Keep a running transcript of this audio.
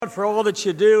For all that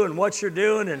you do and what you're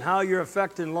doing and how you're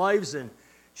affecting lives and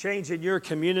changing your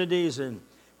communities. And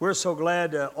we're so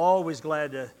glad, always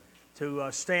glad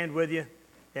to stand with you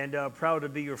and proud to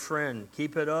be your friend.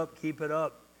 Keep it up, keep it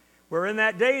up. We're in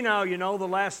that day now, you know, the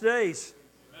last days.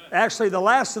 Actually, the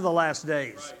last of the last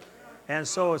days. And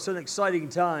so it's an exciting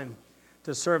time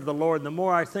to serve the Lord. And the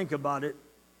more I think about it,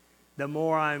 the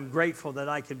more I'm grateful that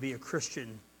I can be a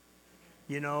Christian.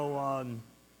 You know,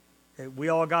 we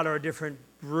all got our different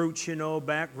roots, you know,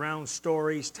 background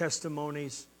stories,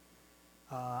 testimonies.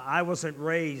 I wasn't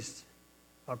raised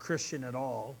a Christian at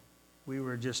all. We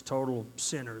were just total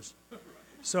sinners.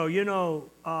 So, you know,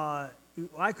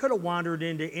 I could have wandered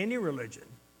into any religion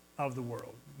of the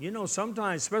world. You know,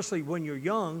 sometimes, especially when you're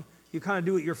young, you kind of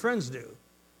do what your friends do.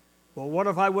 Well, what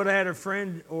if I would have had a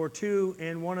friend or two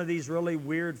in one of these really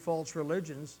weird false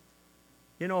religions?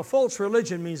 You know, a false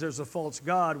religion means there's a false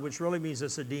God, which really means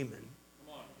it's a demon.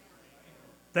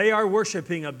 They are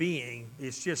worshiping a being.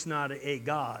 It's just not a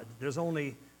God. There's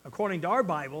only, according to our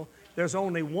Bible, there's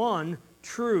only one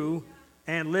true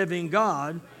and living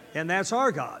God, and that's our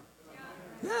God.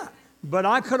 Yeah. But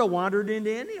I could have wandered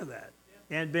into any of that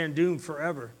and been doomed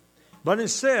forever. But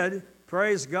instead,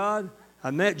 praise God,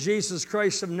 I met Jesus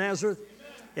Christ of Nazareth,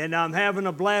 and I'm having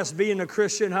a blast being a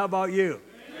Christian. How about you?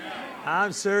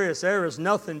 I'm serious. There is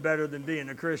nothing better than being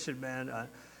a Christian, man.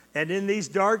 And in these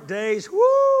dark days,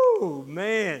 whoo,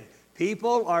 man,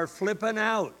 people are flipping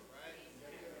out.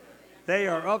 They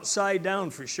are upside down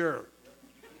for sure.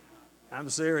 I'm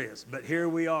serious. But here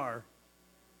we are.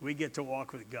 We get to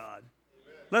walk with God.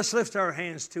 Let's lift our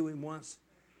hands to Him once.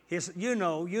 You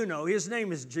know, His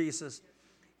name is Jesus.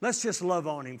 Let's just love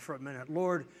on Him for a minute.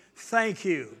 Lord, thank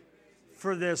you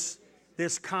for this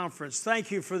conference.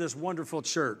 Thank you for this wonderful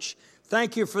church.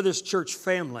 Thank you for this church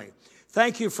family.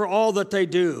 Thank you for all that they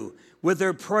do with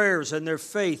their prayers and their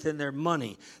faith and their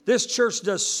money. This church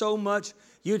does so much,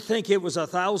 you'd think it was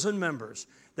 1,000 members.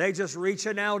 They just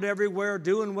reaching out everywhere,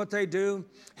 doing what they do,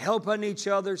 helping each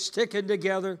other, sticking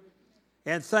together.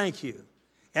 And thank you.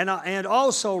 And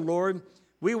also, Lord,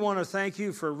 we want to thank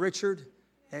you for Richard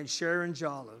and Sharon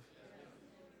Jolliffe.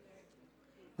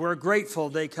 We're grateful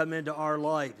they come into our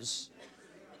lives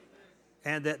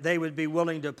and that they would be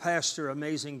willing to pastor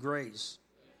Amazing Grace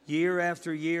year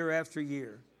after year after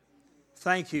year.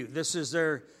 Thank you. This is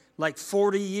their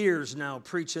 40 years now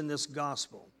preaching this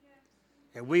gospel.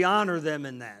 And we honor them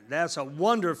in that. That's a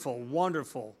wonderful,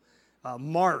 wonderful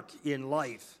mark in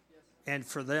life and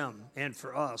for them and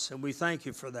for us. And we thank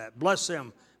you for that. Bless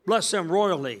them. Bless them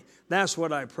royally. That's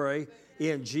what I pray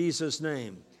in Jesus'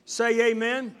 name. Say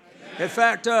amen. In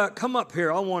fact, come up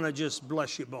here. I want to just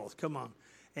bless you both. Come on.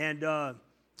 And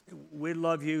we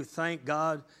love you. Thank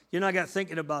God. You know, I got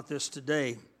thinking about this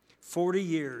today. 40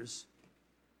 years.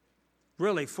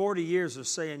 Really, 40 years of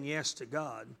saying yes to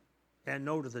God and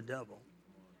no to the devil.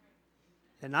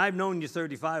 And I've known you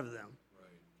 35 of them.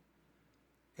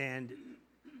 And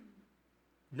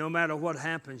no matter what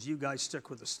happens, you guys stick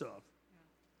with the stuff.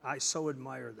 I so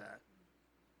admire that.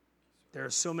 There are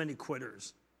so many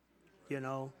quitters. You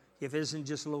know, if it isn't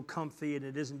just a little comfy and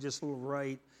it isn't just a little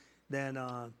right, then,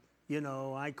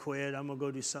 I quit. I'm going to go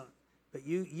do something. But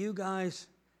you guys,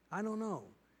 I don't know.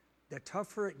 The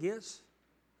tougher it gets,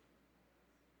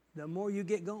 the more you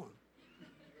get going.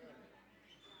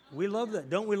 We love that.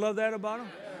 Don't we love that about them?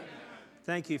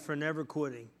 Thank you for never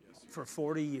quitting for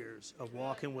 40 years of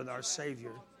walking with our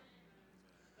Savior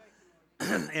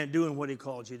and doing what He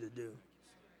called you to do.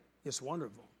 It's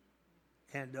wonderful.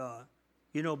 And,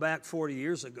 back 40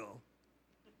 years ago,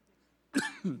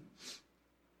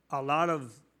 a lot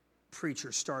of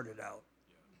preachers started out.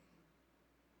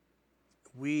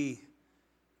 We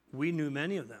knew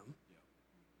many of them.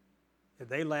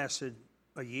 They lasted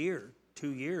a year,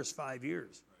 2 years, 5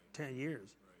 years, 10 years.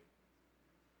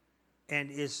 And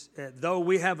it's, though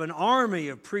we have an army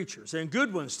of preachers, and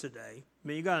good ones today, I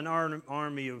mean, you got an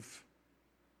army of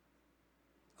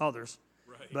others,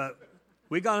 but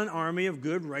we got an army of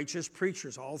good, righteous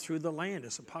preachers all through the land.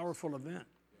 It's a powerful event.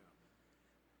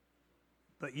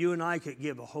 But you and I could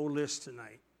give a whole list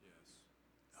tonight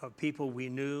of people we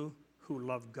knew who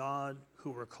loved God,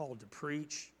 who were called to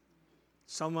preach.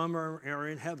 Some of them are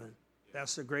in heaven.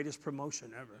 That's the greatest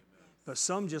promotion ever. But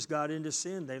some just got into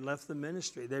sin. They left the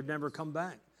ministry. They've never come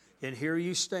back. And here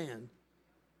you stand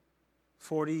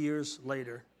 40 years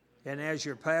later. And as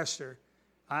your pastor,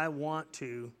 I want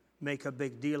to make a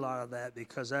big deal out of that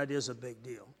because that is a big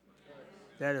deal.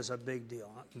 That is a big deal.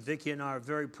 Vicki and I are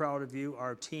very proud of you.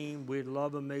 Our team, we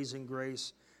love Amazing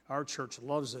Grace. Our church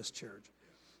loves this church.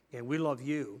 And we love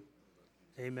you.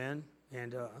 Amen.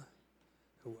 And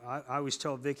I always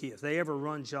tell Vicki, if they ever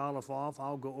run Jolliffe off,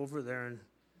 I'll go over there and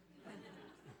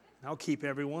I'll keep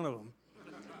every one of them.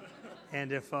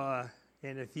 And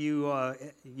if you,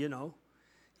 you know,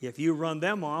 if you run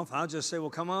them off, I'll just say, well,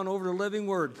 come on over to Living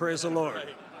Word. Praise the Lord. Right.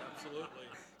 Absolutely.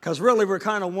 Because really, we're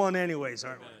kind of one anyways,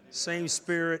 aren't we? Same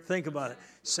spirit. Think about it.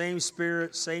 Same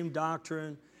spirit, same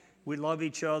doctrine. We love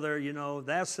each other. You know,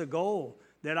 that's the goal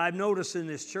that I've noticed in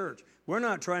this church. We're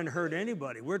not trying to hurt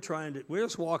anybody. We're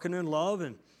just walking in love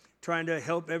and trying to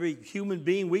help every human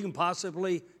being we can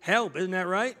possibly help. Isn't that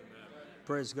right? Amen.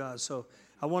 Praise God. So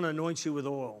I want to anoint you with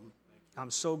oil.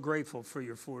 I'm so grateful for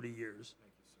your 40 years.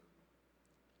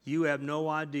 You have no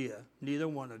idea, neither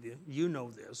one of you, you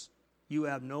know this, you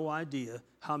have no idea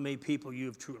how many people you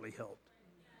have truly helped.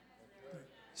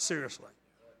 Seriously.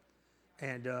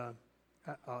 And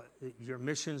your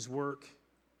missions work,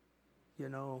 you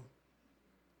know,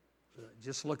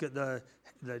 just look at the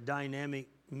dynamic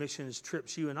missions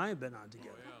trips you and I have been on together.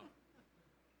 Oh,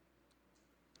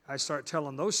 yeah. I start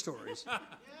telling those stories.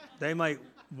 They might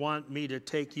want me to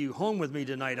take you home with me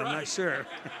tonight. I'm not sure.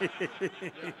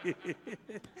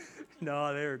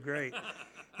 No, they were great.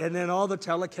 And then all the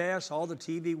telecasts, all the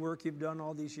TV work you've done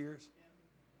all these years,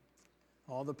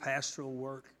 all the pastoral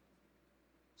work.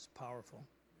 It's powerful.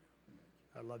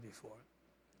 I love you for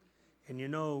it. And you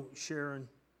know, Sharon,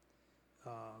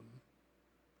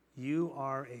 you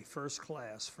are a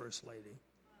first-class First Lady.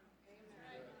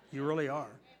 You really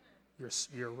are.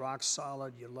 You're rock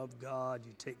solid. You love God.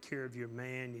 You take care of your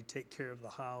man. You take care of the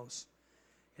house.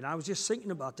 And I was just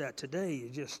thinking about that today.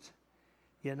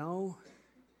 You know,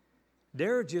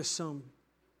 there are just some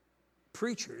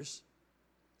preachers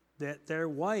that their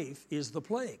wife is the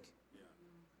plague.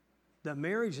 The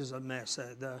marriage is a mess.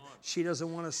 She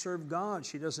doesn't want to serve God.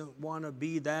 She doesn't want to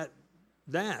be that.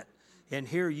 And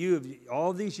here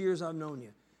all these years I've known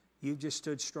you, you've just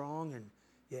stood strong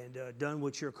and done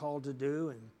what you're called to do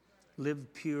and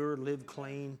live pure, live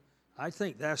clean. I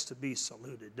think that's to be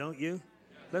saluted, don't you?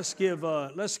 Let's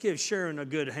give Sharon a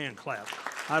good hand clap.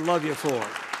 I love you for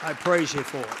it. I praise you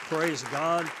for it. Praise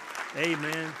God.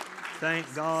 Amen.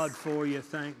 Thank God for you.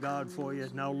 Thank God for you.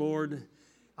 Now, Lord,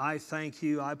 I thank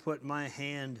you. I put my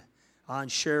hand on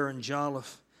Sharon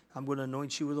Jolliffe. I'm going to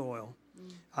anoint you with oil.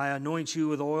 I anoint you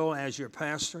with oil as your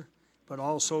pastor, but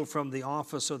also from the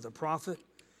office of the prophet.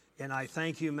 And I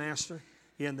thank you, Master,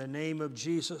 in the name of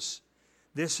Jesus.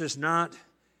 This is not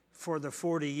for the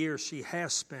 40 years she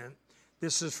has spent.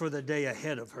 This is for the day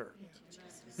ahead of her.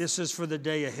 This is for the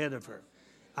day ahead of her.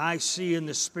 I see in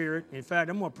the Spirit. In fact,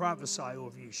 I'm going to prophesy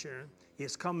over you, Sharon.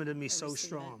 It's coming to me so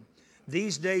strong.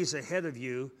 These days ahead of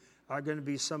you are going to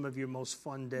be some of your most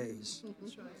fun days.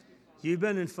 You've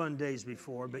been in fun days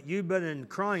before, but you've been in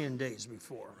crying days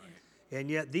before. And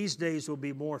yet these days will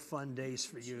be more fun days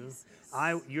for you.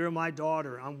 You're my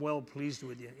daughter. I'm well pleased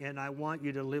with you. And I want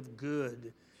you to live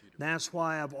good. That's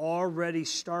why I've already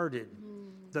started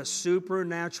the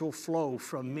supernatural flow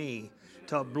from me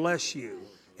to bless you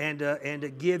and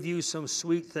to give you some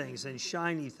sweet things and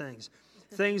shiny things.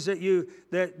 Things that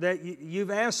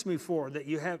you've asked me for that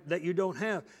you don't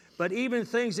have. But even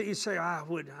things that you say, I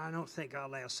don't think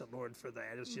I'll ask the Lord for that.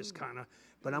 It's just kind of,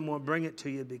 but I'm going to bring it to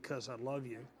you because I love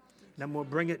you. And I'm going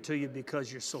to bring it to you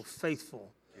because you're so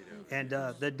faithful. And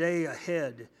the day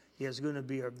ahead is going to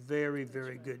be a very,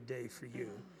 very good day for you.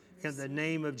 In the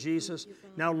name of Jesus.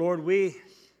 Now, Lord, we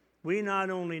not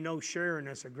only know Sharon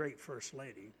as a great First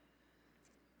Lady,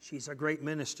 she's a great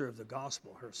minister of the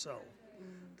gospel herself.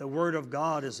 The Word of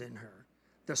God is in her.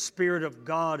 The Spirit of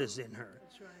God is in her.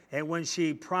 And when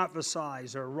she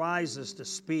prophesies or rises to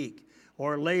speak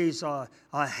or lays a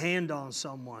hand on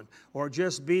someone or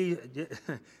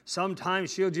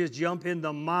sometimes she'll just jump in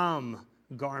the mom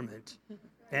garment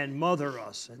and mother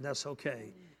us, and that's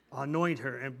okay. Anoint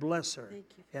her and bless her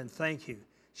and thank you.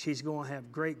 She's going to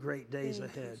have great, great days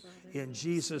ahead. In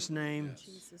Jesus' name,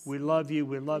 we love you,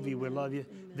 we love you, we love you.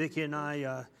 Vicki and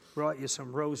I brought you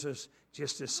some roses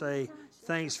just to say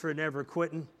thanks for never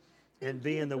quitting and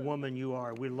being the woman you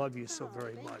are. We love you so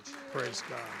very much. Praise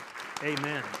God.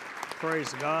 Amen.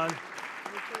 Praise God.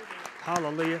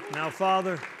 Hallelujah. Now,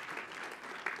 Father,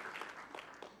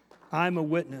 I'm a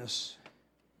witness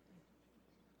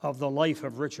of the life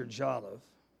of Richard Jolliffe.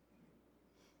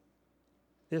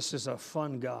 This is a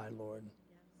fun guy, Lord.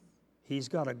 He's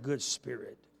got a good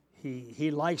spirit.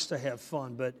 He likes to have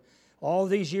fun, but all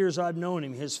these years I've known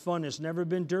him, his fun has never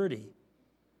been dirty.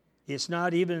 It's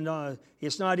not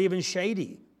even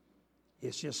shady.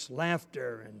 It's just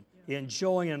laughter and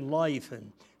enjoying life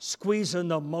and squeezing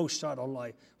the most out of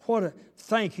life.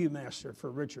 Thank you, Master,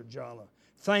 for Richard Jolliffe.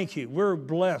 Thank you. We're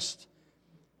blessed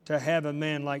to have a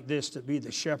man like this to be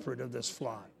the shepherd of this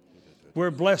flock.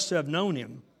 We're blessed to have known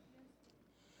him.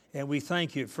 And we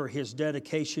thank you for his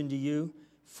dedication to you.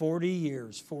 40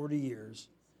 years, 40 years.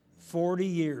 40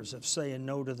 years of saying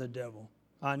no to the devil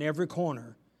on every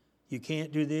corner. You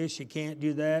can't do this, you can't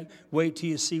do that. Wait till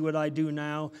you see what I do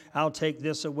now. I'll take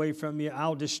this away from you.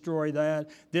 I'll destroy that.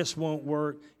 This won't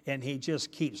work. And he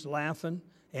just keeps laughing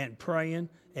and praying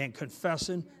and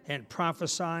confessing and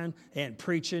prophesying and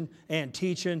preaching and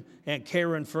teaching and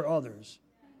caring for others.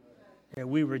 And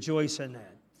we rejoice in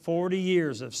that. 40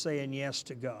 years of saying yes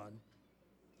to God.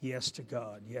 Yes to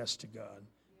God. Yes to God.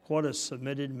 What a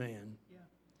submitted man.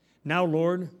 Now,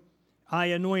 Lord, I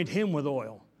anoint him with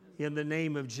oil in the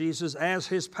name of Jesus as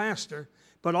his pastor,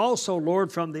 but also,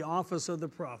 Lord, from the office of the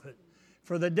prophet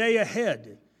for the day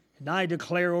ahead. And I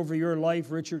declare over your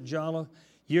life, Richard Jala,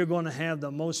 you're going to have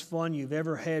the most fun you've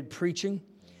ever had preaching.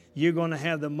 You're going to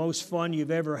have the most fun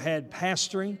you've ever had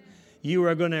pastoring. You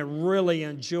are going to really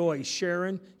enjoy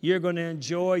sharing. You're going to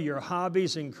enjoy your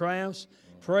hobbies and crafts.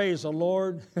 Praise the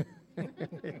Lord. I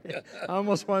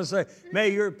almost want to say, may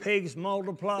your pigs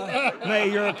multiply.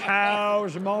 May your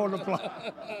cows multiply.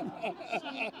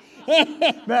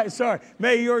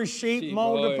 May your sheep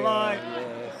multiply.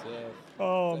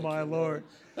 Oh, my Lord.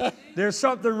 There's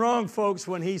something wrong, folks,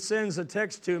 when he sends a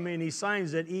text to me and he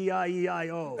signs it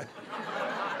E-I-E-I-O.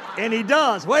 And he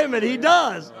does. Wait a minute, he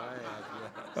does.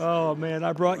 Oh, man,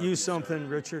 I brought you something,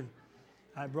 Richard.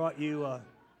 I brought you,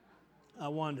 I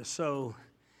wanted to sow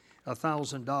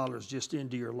 $1,000 just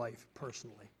into your life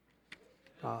personally.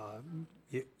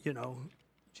 You know,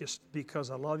 just because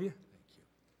I love you. Thank you.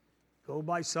 Go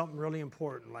buy something really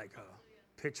important like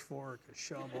a pitchfork, a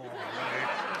shovel.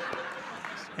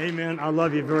 Amen. I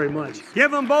love you very much. Give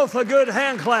them both a good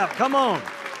hand clap. Come on.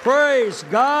 Praise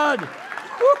God.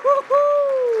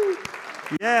 Woo-hoo-hoo.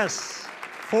 Yes.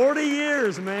 40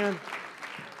 years, man.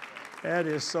 That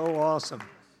is so awesome.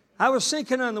 I was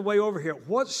thinking on the way over here,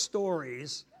 what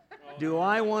stories do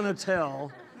I want to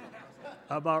tell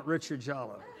about Richard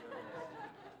Jala?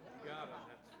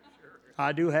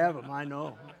 I do have them, I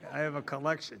know. I have a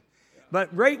collection.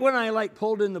 But right when I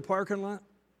pulled in the parking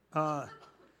lot,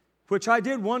 which I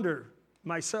did wonder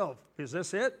myself, is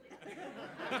this it?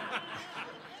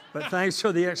 But thanks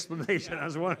for the explanation. I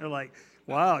was wondering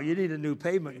wow, you need a new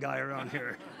pavement guy around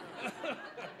here.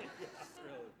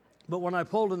 But when I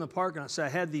pulled in the parking lot, I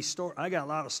had these stories. I got a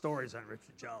lot of stories on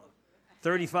Richard Jala.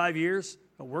 35 years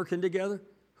of working together.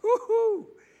 Woo-hoo!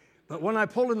 But when I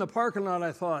pulled in the parking lot,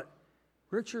 I thought,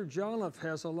 Richard Jolliffe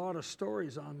has a lot of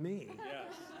stories on me.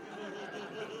 Yes.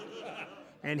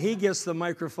 And he gets the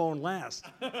microphone last.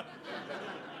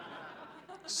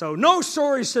 So no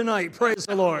stories tonight, praise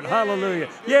the Lord. Hallelujah.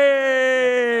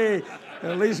 Yay!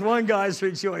 At least one guy's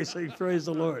rejoicing, praise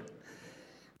the Lord.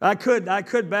 I could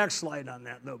backslide on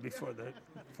that, though, before the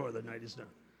night is done.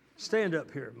 Stand up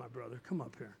here, my brother. Come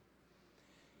up here.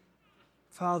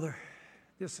 Father,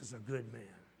 this is a good man.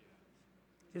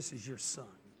 This is your son.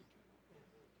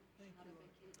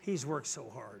 He's worked so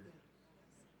hard.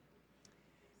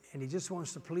 And he just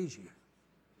wants to please you.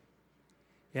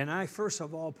 And I, first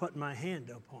of all, put my hand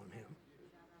upon him.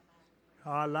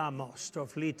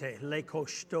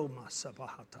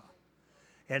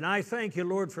 And I thank you,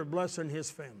 Lord, for blessing his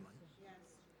family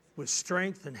with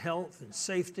strength and health and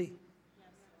safety,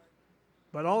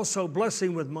 but also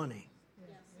blessing with money.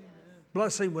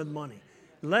 Blessing with money.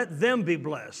 Let them be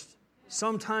blessed.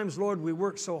 Sometimes, Lord, we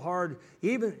work so hard.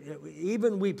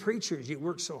 Even we preachers, you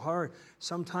work so hard.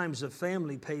 Sometimes the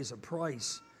family pays a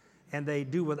price, and they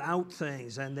do without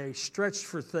things, and they stretch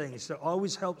for things to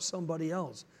always help somebody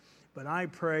else. But I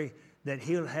pray that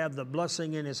he'll have the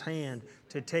blessing in his hand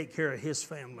to take care of his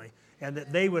family, and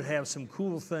that they would have some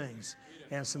cool things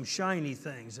and some shiny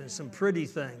things and some pretty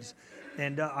things.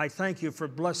 And I thank you for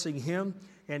blessing him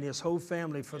and his whole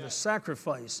family for the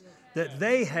sacrifice that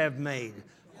they have made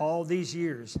all these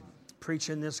years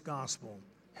preaching this gospel,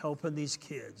 helping these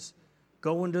kids,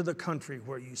 going to the country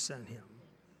where you sent him.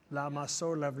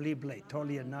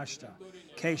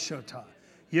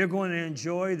 You're going to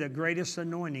enjoy the greatest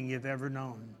anointing you've ever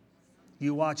known.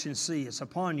 You watch and see. It's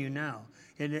upon you now.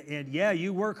 And yeah,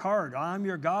 you work hard. I'm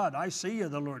your God. I see you,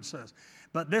 the Lord says.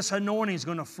 But this anointing is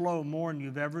going to flow more than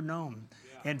you've ever known.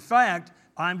 In fact,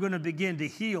 I'm going to begin to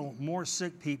heal more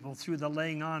sick people through the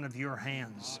laying on of your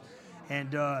hands.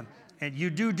 And you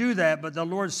do that, but the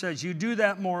Lord says you do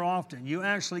that more often. You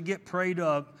actually get prayed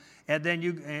up, and then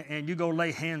you go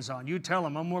lay hands on. You tell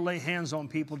them, I'm going to lay hands on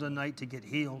people tonight to get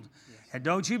healed. Yes. And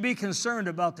don't you be concerned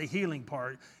about the healing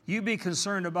part. You be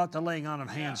concerned about the laying on of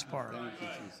hands part.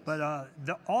 But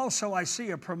also I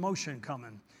see a promotion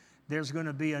coming. there's going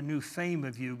to be a new fame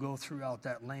of you go throughout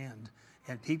that land.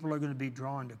 And people are going to be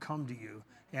drawn to come to you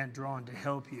and drawn to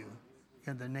help you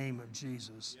in the name of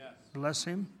Jesus. Yes. Bless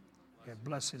him and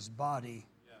bless his body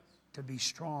to be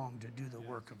strong to do the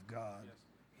work of God.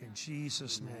 In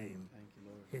Jesus' name. Thank you,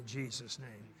 Lord. In Jesus'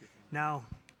 name. Now,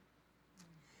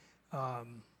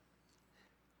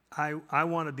 I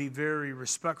want to be very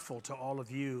respectful to all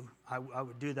of you. I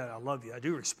would do that. I love you. I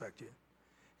do respect you.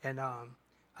 And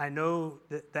I know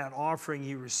that offering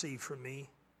you received from me,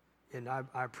 and I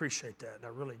appreciate that. I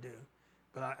really do.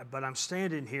 But I'm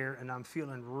standing here, and I'm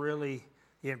feeling really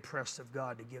impressed of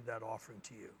God to give that offering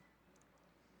to you.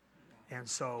 And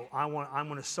so I'm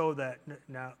going to sow that.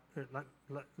 Now,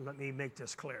 let me make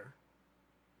this clear.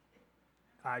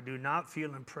 I do not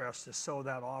feel impressed to sow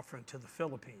that offering to the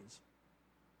Philippines.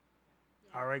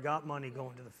 I already got money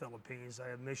going to the Philippines. I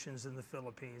have missions in the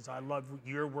Philippines. I love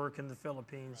your work in the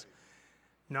Philippines.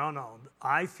 No.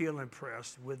 I feel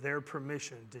impressed with their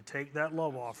permission to take that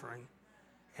love offering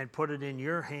and put it in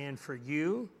your hand for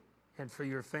you and for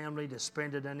your family to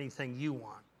spend it anything you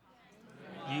want.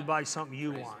 You buy something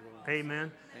you want.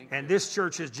 Amen. And this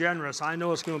church is generous. I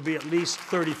know it's going to be at least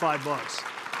 $35.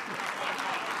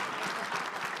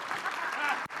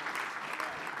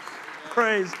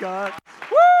 Praise God.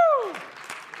 Woo!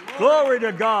 Glory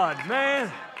to God,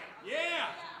 man.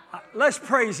 Let's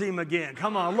praise him again.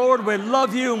 Come on, Lord, we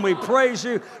love you and we praise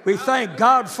you. We thank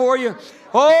God for you.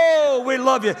 Oh, we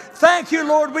love you. Thank you,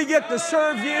 Lord. We get to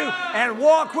serve you and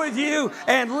walk with you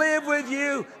and live with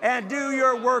you and do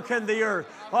your work in the earth.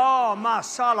 Oh,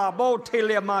 masala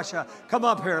botilia masha. Come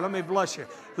up here. Let me bless you.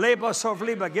 Leba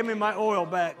sovliba. Give me my oil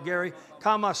back, Gary.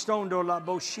 Kama stondo la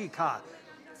boshika.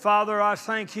 Father, I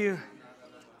thank you.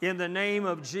 In the name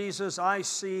of Jesus, I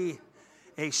see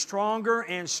a stronger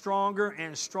and stronger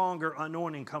and stronger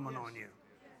anointing coming on you.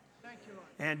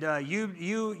 And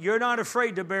you're not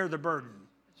afraid to bear the burden.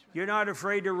 You're not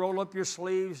afraid to roll up your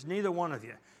sleeves, neither one of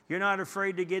you. You're not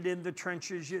afraid to get in the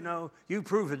trenches, you know. You've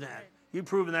proven that. You've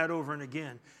proven that over and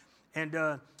again. And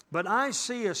but I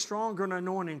see a stronger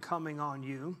anointing coming on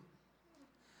you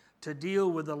to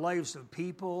deal with the lives of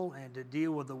people and to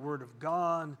deal with the Word of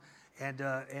God and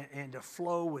to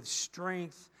flow with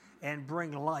strength and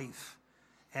bring life.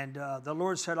 And the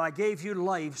Lord said, I gave you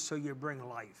life so you bring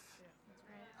life.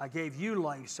 I gave you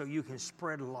life so you can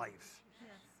spread life.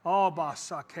 Oh,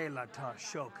 basakela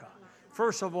tashoka.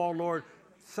 First of all, Lord,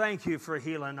 thank you for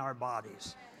healing our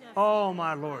bodies. Oh,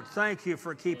 my Lord, thank you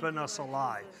for keeping us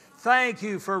alive. Thank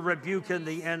you for rebuking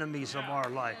the enemies of our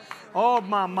life. Oh,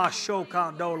 mama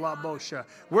shoka dola bosha.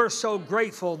 We're so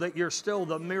grateful that you're still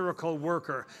the miracle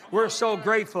worker. We're so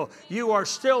grateful you are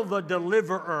still the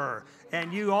deliverer.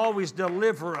 And you always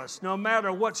deliver us, no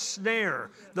matter what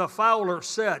snare the fowler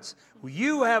sets.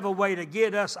 You have a way to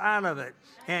get us out of it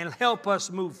and help us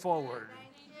move forward.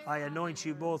 I anoint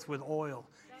you both with oil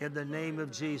in the name of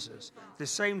Jesus. The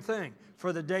same thing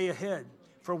for the day ahead,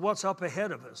 for what's up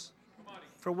ahead of us.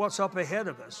 For what's up ahead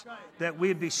of us, that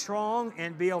we'd be strong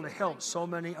and be able to help so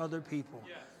many other people.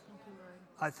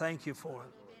 I thank you for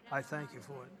it. I thank you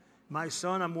for it. My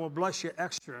son, I'm going to bless you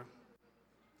extra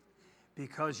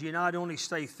because you not only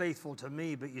stay faithful to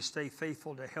me, but you stay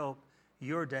faithful to help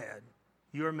your dad,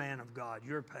 your man of God,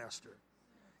 your pastor.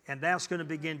 And that's going to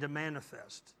begin to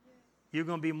manifest. You're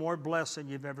going to be more blessed than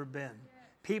you've ever been.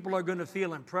 People are going to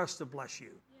feel impressed to bless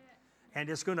you. And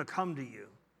it's going to come to you,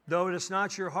 though it's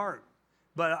not your heart.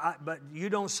 But you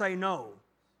don't say no.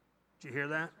 Did you hear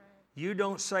that? You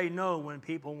don't say no when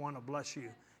people want to bless you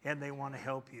and they want to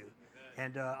help you.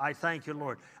 And I thank you,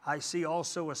 Lord. I see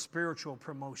also a spiritual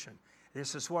promotion.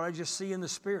 This is what I just see in the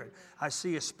Spirit. I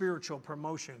see a spiritual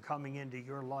promotion coming into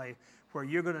your life where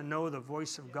you're going to know the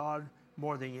voice of God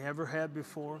more than you ever had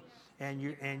before, and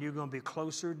you're going to be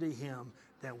closer to Him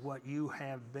than what you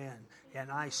have been.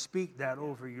 And I speak that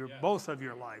over both of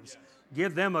your lives.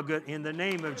 Give them a good, in the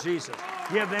name of Jesus,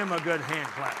 give them a good hand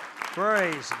clap.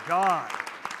 Praise God.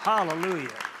 Hallelujah.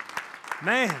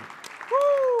 Man.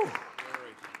 Woo.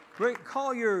 Great.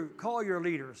 Call your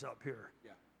leaders up here.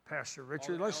 Pastor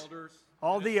Richard.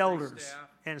 All the elders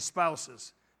and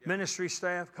spouses, ministry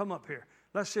staff, come up here.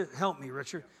 Let's just help me,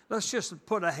 Richard. Let's just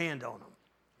put a hand on them.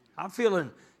 I'm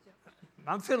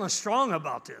feeling strong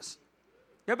about this.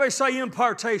 Everybody say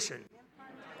impartation.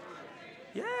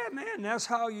 Yeah, man, that's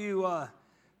how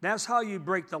you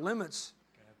break the limits.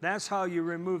 That's how you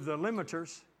remove the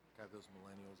limiters. Got those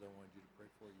millennials I wanted you to pray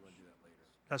for. You want to do that later?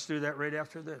 Let's do that right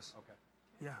after this. Okay.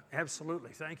 Yeah,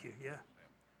 absolutely. Thank you. Yeah.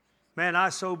 Man, I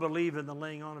so believe in the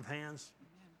laying on of hands.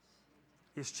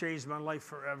 It's changed my life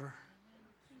forever.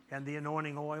 And the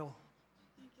anointing oil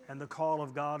and the call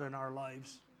of God in our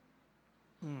lives.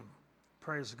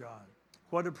 Praise God.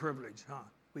 What a privilege, huh?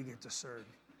 We get to serve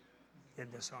in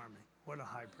this army. What a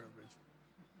high privilege.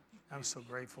 I'm so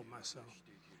grateful myself.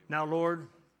 Now, Lord,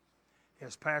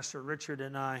 as Pastor Richard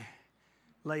and I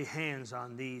lay hands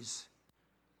on these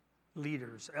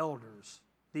leaders, elders,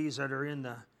 these that are in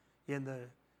the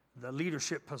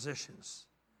leadership positions,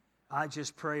 I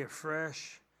just pray a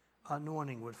fresh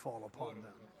anointing would fall upon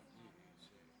them.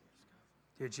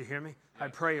 Did you hear me? I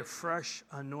pray a fresh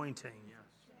anointing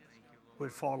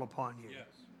would fall upon you.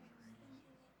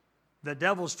 The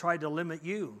devil's tried to limit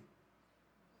you,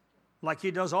 like he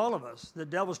does all of us. The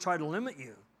devil's tried to limit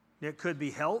you. It could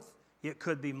be health. It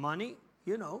could be money,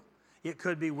 you know. It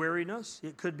could be weariness.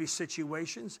 It could be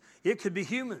situations. It could be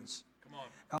humans. Come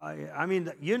on. I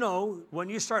mean, you know, when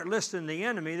you start listing the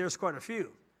enemy, there's quite a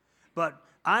few. But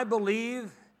I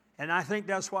believe, and I think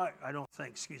that's why,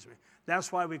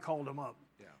 that's why we called them up.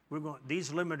 Yeah.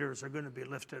 These limiters are going to be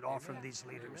lifted off from these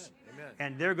leaders. Amen.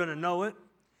 And they're going to know it,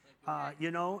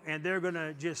 you know, and they're going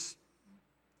to just,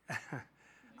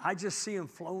 I just see them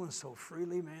flowing so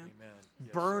freely, man.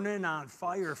 Yes, burning on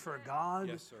fire for God.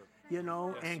 Yes, sir. You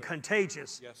know, and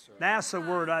contagious. Yes, sir. That's the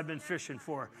word I've been fishing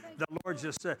for. The Lord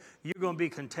just said, you're going to be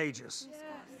contagious. Yes.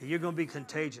 You're going to be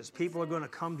contagious. People are going to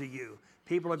come to you.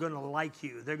 People are going to like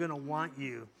you. They're going to want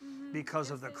you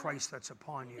because of the Christ that's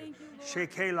upon you.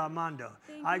 Sheke la manda.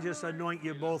 I just anoint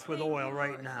you both with oil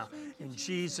right now. In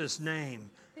Jesus' name.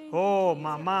 Oh,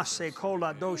 mama se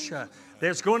kola dosha.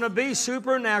 There's going to be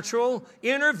supernatural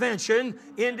intervention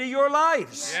into your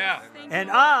lives. Yeah.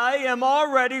 And I am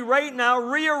already right now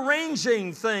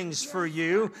rearranging things for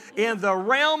you in the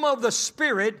realm of the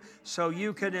Spirit so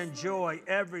you can enjoy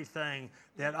everything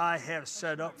that I have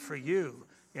set up for you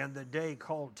in the day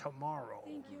called tomorrow.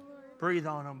 Breathe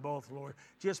on them both, Lord.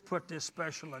 Just put this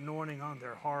special anointing on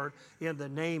their heart in the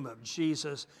name of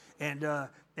Jesus. And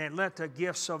let the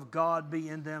gifts of God be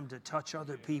in them to touch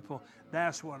other people.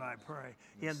 That's what I pray.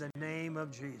 In the name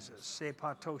of Jesus.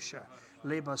 Sepatosha.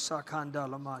 Leba sakanda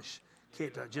lamash.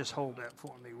 Keta, just hold that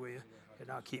for me, will you?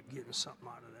 And I'll keep getting something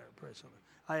out of there. Praise the Lord.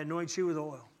 I anoint you with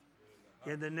oil.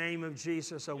 In the name of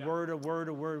Jesus, a word. A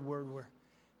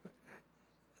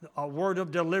word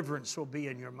of deliverance will be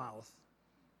in your mouth.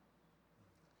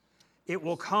 It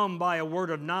will come by a word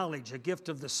of knowledge, a gift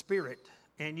of the Spirit,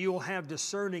 and you will have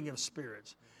discerning of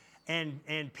spirits.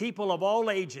 And people of all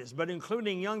ages, but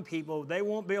including young people, they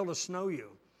won't be able to snow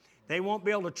you. They won't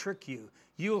be able to trick you.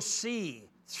 You'll see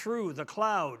through the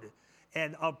cloud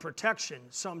and of protection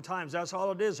sometimes. That's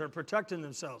all it is. They're protecting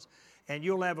themselves. And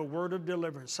you'll have a word of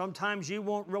deliverance. Sometimes you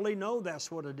won't really know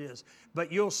that's what it is,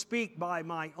 but you'll speak by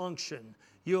my unction.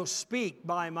 You'll speak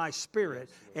by my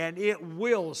Spirit, and it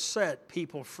will set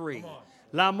people free.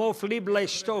 You're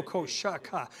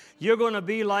going to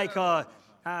be like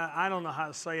I don't know how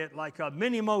to say it, like a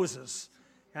mini Moses.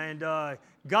 And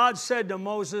God said to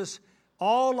Moses,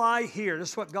 all I hear,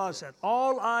 this is what God said,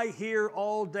 all I hear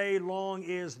all day long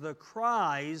is the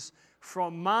cries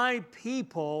from my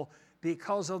people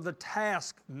because of the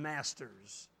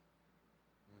taskmasters.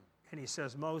 And he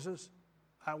says, Moses,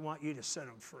 I want you to set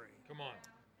them free. Come on.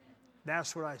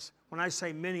 That's what when I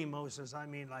say mini Moses, I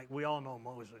mean like we all know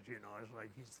Moses, you know, it's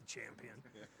like he's the champion.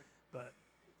 But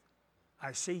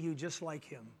I see you just like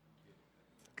him.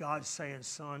 God's saying,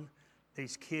 son,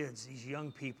 these kids, these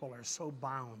young people are so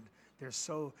bound. They're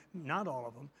so, not all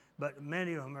of them, but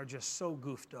many of them are just so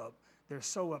goofed up. They're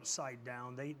so upside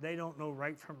down. They don't know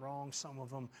right from wrong, some of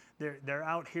them. They're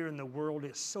out here in the world.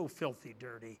 It's so filthy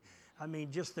dirty. I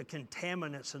mean, just the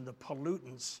contaminants and the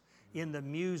pollutants in the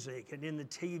music and in the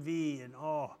TV and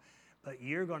all. But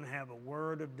you're going to have a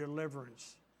word of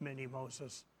deliverance, mini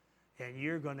Moses, and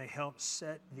you're going to help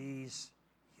set these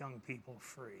young people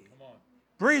free. Come on.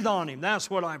 Breathe on him. That's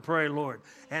what I pray, Lord.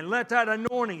 And let that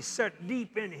anointing set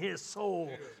deep in his soul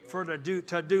to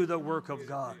do the work of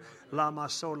God. Lama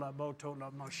sola boto la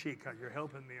mashika. You're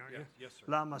helping me, aren't you? Yes, sir.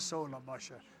 Lama sola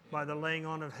basha. By the laying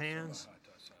on of hands,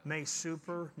 may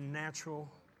supernatural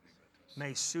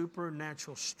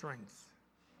strength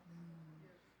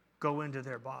go into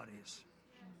their bodies.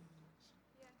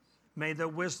 May the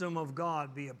wisdom of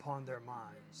God be upon their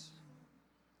minds.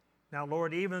 Now,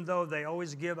 Lord, even though they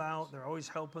always give out, they're always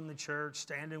helping the church,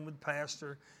 standing with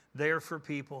pastor, there for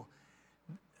people,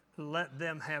 let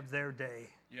them have their day.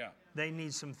 Yeah. They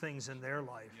need some things in their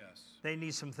life. Yes. They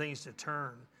need some things to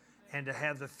turn and to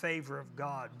have the favor of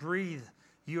God. Breathe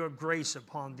your grace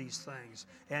upon these things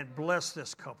and bless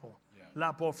this couple.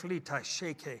 La poflita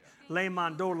sheke, le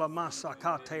mandola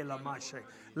masakate la mashe,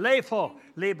 lefo,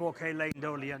 lebo ke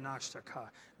lendolia nashtaka,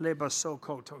 leba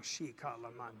soko toshika la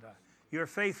manda. Your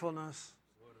faithfulness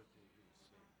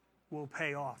will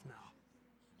pay off now.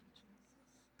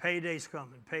 Payday's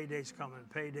coming, payday's coming,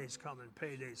 payday's coming,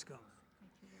 payday's coming.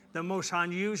 The most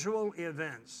unusual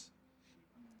events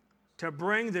to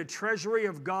bring the treasury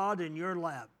of God in your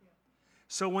lap.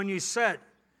 So when you sit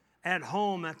at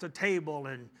home at the table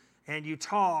and you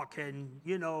talk and,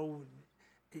 you know,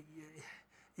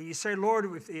 you say,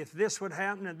 Lord, if this would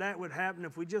happen and that would happen,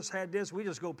 if we just had this, we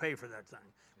just go pay for that thing.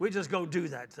 We just go do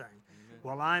that thing.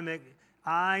 Well,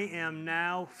 I am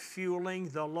now fueling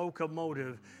the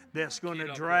locomotive that's going to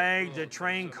drag the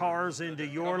train cars into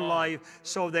your life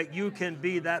so that you can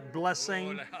be that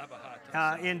blessing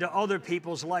into other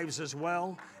people's lives as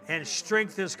well. And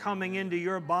strength is coming into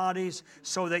your bodies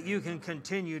so that you can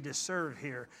continue to serve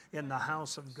here in the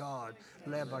house of God.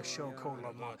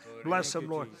 Bless them,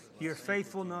 Lord. Your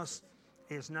faithfulness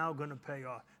is now going to pay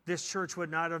off. This church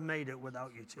would not have made it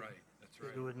without you two. Right. That's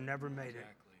right. It would have never made it.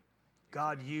 Exactly.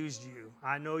 God used you.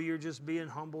 I know you're just being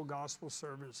humble gospel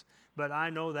servants, but I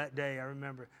know that day, I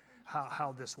remember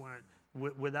how this went.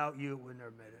 Without you, it would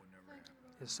never made it.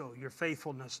 And so your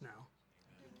faithfulness now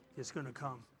is going to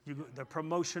come. The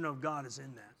promotion of God is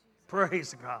in that.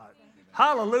 Praise God.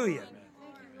 Hallelujah.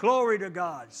 Glory to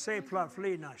God.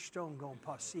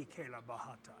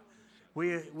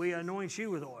 We anoint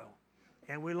you with oil,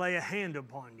 and we lay a hand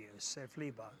upon you.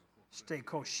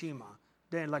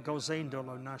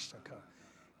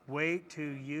 Wait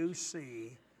till you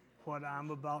see what I'm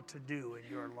about to do in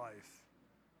your life.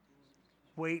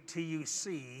 Wait till you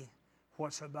see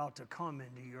what's about to come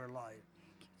into your life.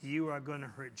 You are going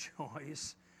to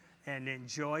rejoice and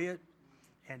enjoy it.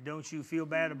 And don't you feel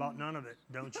bad about none of it.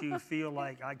 Don't you feel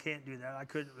like, I can't do that. I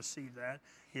couldn't receive that.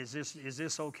 Is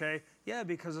this okay? Yeah,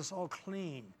 because it's all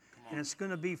clean. And it's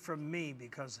going to be from me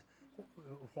because,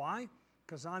 why?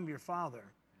 Because I'm your Father,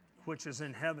 which is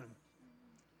in heaven.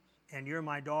 And you're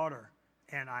my daughter.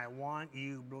 And I want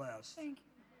you blessed. Thank you.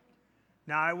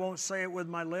 Now, I won't say it with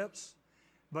my lips,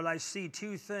 but I see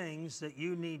two things that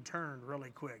you need turned really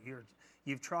quick.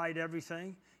 You've tried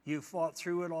everything. You've fought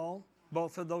through it all.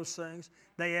 Both of those things.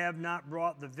 They have not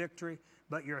brought the victory,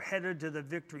 but you're headed to the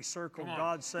victory circle.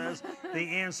 God says the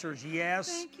answer is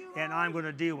yes, and I'm going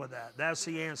to deal with that. That's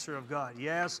the answer of God.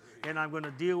 Yes, and I'm going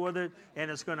to deal with it, and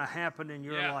it's going to happen in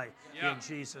your life. In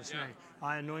Jesus' name.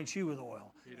 I anoint you with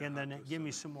oil. Give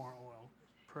me some more oil.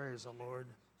 Praise the Lord.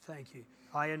 Thank you.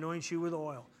 I anoint you with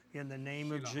oil in the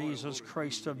name of Jesus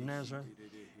Christ of Nazareth.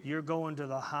 You're going to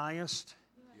the highest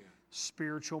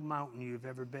spiritual mountain you've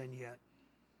ever been yet.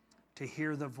 To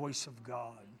hear the voice of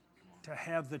God, to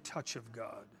have the touch of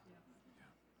God.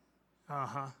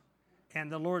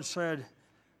 And the Lord said,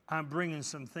 I'm bringing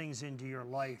some things into your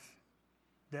life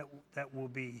that you'll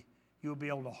be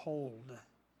able to hold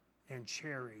and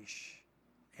cherish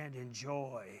and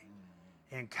enjoy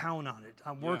and count on it.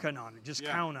 I'm working on it. Just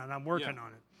count on it. I'm working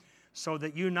on it. So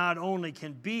that you not only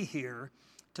can be here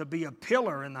to be a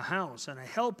pillar in the house and a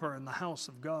helper in the house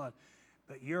of God,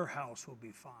 but your house will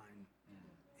be fine.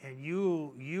 And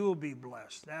you'll be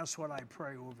blessed. That's what I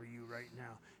pray over you right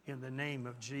now. In the name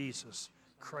of Jesus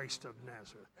Christ of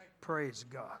Nazareth. Praise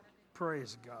God.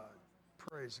 Praise God.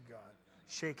 Praise God.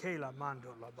 Shekela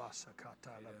mando labasa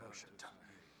kata laboshata.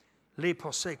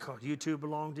 Liposeko. You two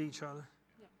belong to each other?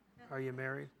 Yeah. Are you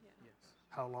married? Yeah. Yes.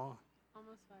 How long?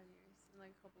 Almost 5 years, in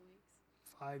like a couple weeks.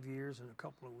 5 years and a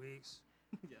couple of weeks.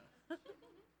 Yeah.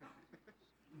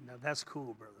 Now that's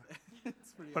cool, brother.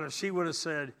 It's pretty But if she would have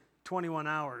said 21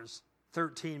 hours,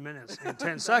 13 minutes, and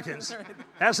 10 seconds,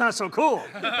 that's not so cool.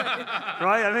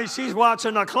 Right? I mean, she's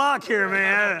watching the clock here,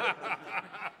 man.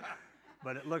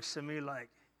 But it looks to me like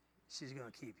she's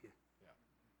going to keep you.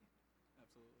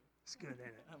 absolutely. It's good,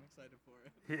 ain't it? I'm excited for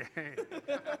it.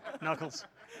 Yeah. Knuckles.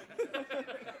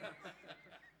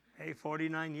 Hey,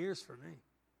 49 years for me.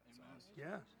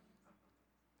 Yeah.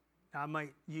 Now,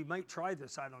 you might try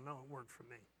this. I don't know. It worked for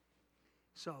me.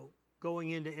 So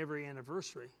going into every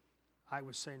anniversary, I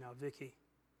would say, now, Vicki,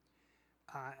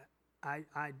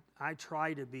 I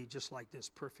try to be just like this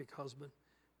perfect husband,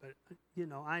 but, you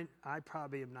know, I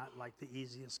probably am not like the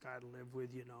easiest guy to live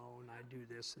with, you know, and I do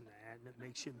this and that, and it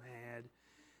makes you mad.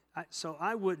 So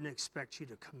I wouldn't expect you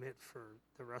to commit for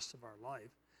the rest of our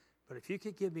life, but if you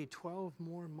could give me 12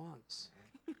 more months.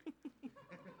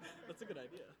 That's a good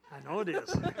idea. I know it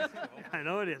is. I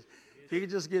know it is. If you could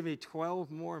just give me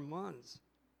 12 more months,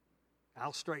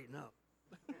 I'll straighten up.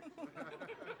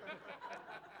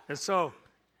 And so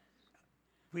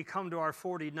we come to our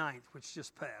 49th, which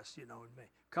just passed, you know, in May.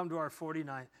 Come to our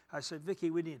 49th. I said, Vicki,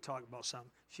 we need to talk about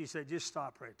something. She said, just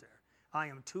stop right there. I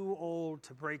am too old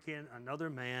to break in another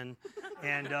man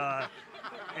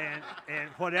And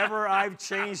whatever I've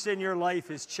changed in your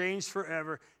life is changed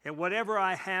forever. And whatever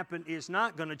I happen is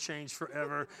not going to change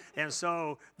forever. And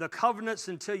so the covenants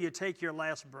until you take your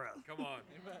last breath. Come on.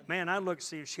 Man, I looked to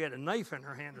see if she had a knife in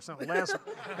her hand or something.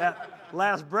 That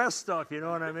last breath stuff, you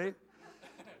know what I mean?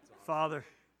 Father,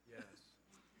 Yes.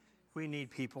 we need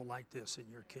people like this in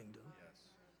your kingdom. Yes.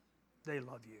 They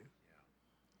love you.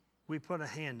 We put a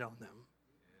hand on them.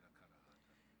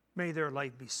 May their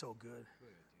life be so good.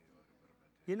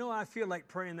 You know, I feel like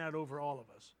praying that over all of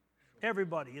us,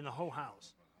 everybody in the whole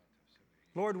house.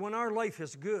 Lord, when our life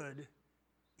is good,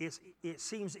 it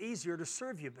seems easier to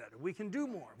serve you better. We can do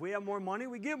more. We have more money,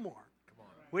 we give more.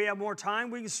 We have more time,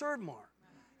 we can serve more.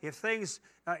 If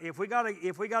we got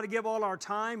to give all our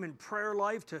time and prayer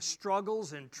life to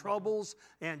struggles and troubles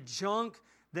and junk,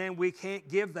 then we can't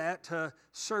give that to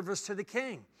service to the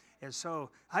King. And so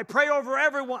I pray over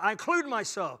everyone, I include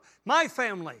myself, my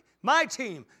family, my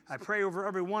team. I pray over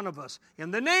every one of us in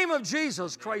the name of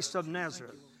Jesus Christ of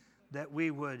Nazareth, that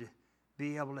we would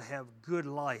be able to have good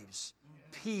lives,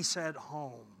 peace at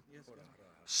home,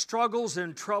 struggles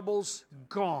and troubles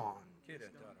gone.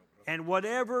 And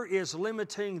whatever is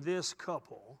limiting this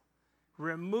couple,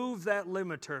 remove that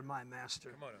limiter, my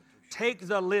master. Take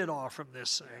the lid off from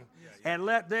this thing and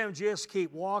let them just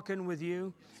keep walking with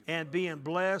you and being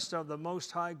blessed of the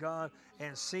Most High God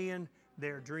and seeing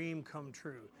their dream come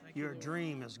true. Your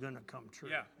dream is going to come true.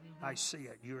 Yeah. I see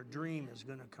it. Your dream is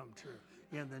going to come true.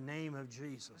 In the name of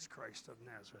Jesus Christ of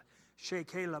Nazareth.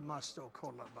 Shekela masto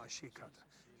kola bashikata.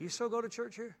 You still go to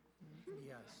church here?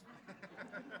 Yes.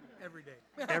 Every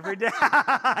day. Every day.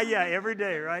 Yeah, every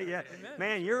day, right? Yeah.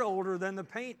 Man, you're older than the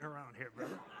paint around here,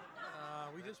 brother.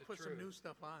 We just put some new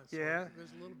stuff on. So Yeah.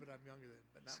 There's a little bit I'm younger than,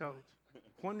 but not So, much.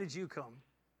 when did you come?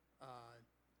 Uh,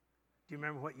 Do you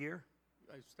remember what year?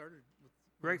 I started with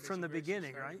Right from the Amazing Grace,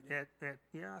 beginning, started right? with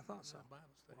Yeah, I thought so. Bible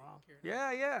study. Wow.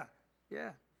 Carried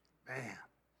Yeah. Man,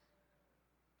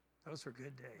 those were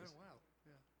good on. days. Oh, wow.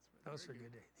 Yeah. It's Those very are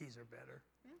good days. These are better,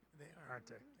 good. They are. aren't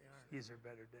they? They are. These are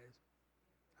better days.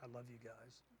 I love you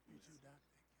guys. You too, Doc.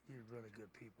 You're really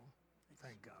good people.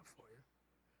 Thank God for you.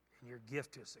 And your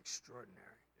gift is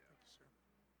extraordinary. Thank you,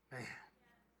 sir.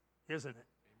 Man, isn't it?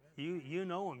 You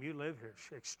know him. You live here.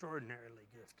 Extraordinarily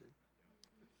gifted.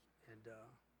 And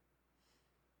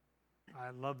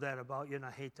I love that about you, and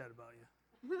I hate that about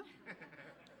you.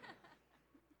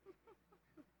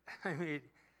 I mean,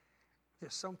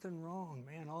 there's something wrong,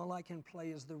 man. All I can play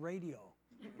is the radio.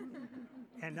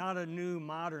 And not a new,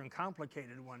 modern,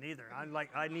 complicated one either.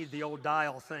 I need the old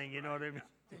dial thing, you know what I mean?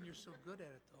 And you're so good at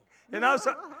it, though. And I'm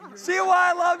so, see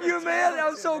why I love you, man?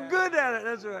 I'm so good at it.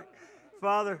 That's right.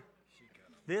 Father,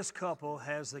 this couple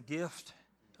has the gift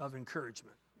of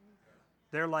encouragement.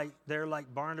 They're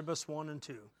like Barnabas 1 and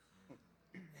 2.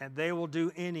 And they will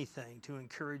do anything to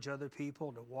encourage other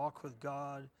people to walk with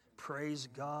God, praise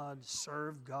God,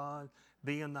 serve God,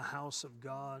 be in the house of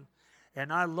God.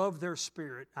 And I love their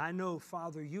spirit. I know,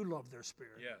 Father, you love their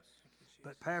spirit. Yes.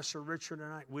 But Pastor Richard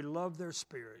and I, we love their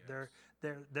spirit. Yes.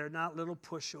 They're not little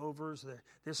pushovers.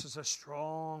 This is a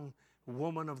strong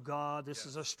woman of God. This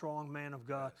is a strong man of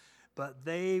God. But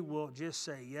they will just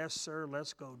say, yes, sir,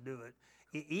 let's go do it.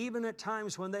 Even at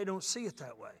times when they don't see it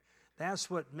that way. That's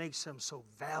what makes them so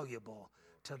valuable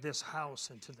to this house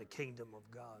and to the kingdom of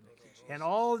God. And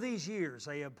all these years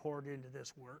they have poured into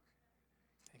this work.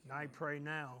 And I pray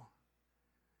now,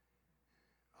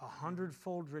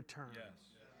 100-fold return Yes.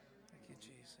 Thank you,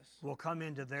 Jesus. will come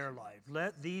into their life.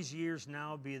 Let these years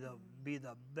now be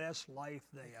the best life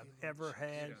they have ever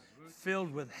had,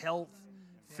 filled with health,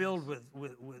 filled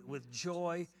with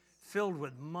joy, filled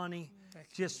with money.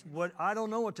 Just what I don't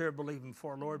know what they're believing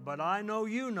for, Lord, but I know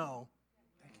you know.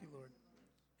 Thank you, Lord.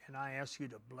 And I ask you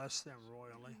to bless them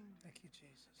royally. Thank you,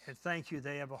 Jesus. And thank you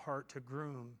they have a heart to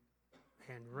groom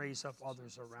and raise up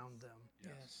others around them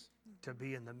Yes. to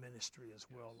be in the ministry as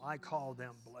well. I call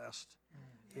them blessed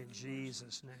in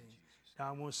Jesus' name. Now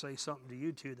I want to say something to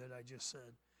you too that I just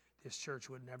said. This church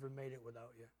would never made it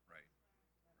without you.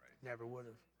 Right. Never would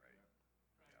have.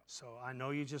 So I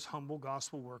know you just humble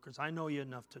gospel workers. I know you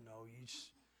enough to know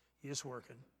you're just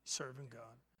working, serving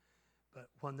God. But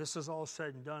when this is all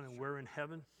said and done and we're in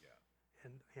heaven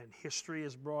and history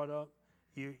is brought up,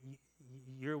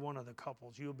 you're one of the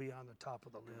couples. You'll be on the top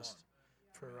of the list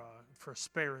for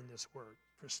sparing this work,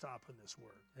 for stopping this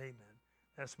work. Amen.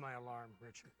 That's my alarm,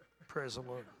 Richard. Praise the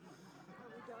Lord.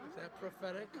 Is that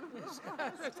prophetic?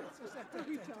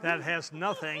 That has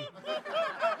nothing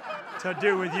to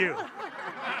do with you.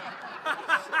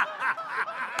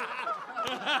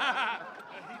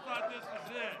 He thought this was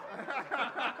it.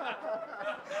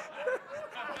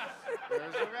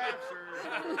 There's the rapture.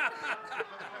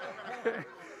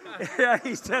 Yeah,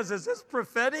 he says, is this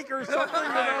prophetic or something? You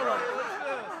know,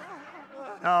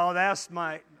 no, that's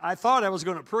I thought I was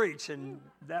going to preach, and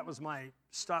that was my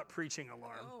stop preaching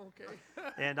alarm. Oh, okay.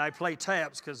 And I play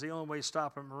taps because the only way to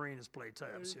stop a Marine is play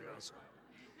taps, you know. So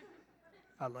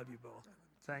I love you both.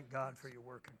 Thank God for your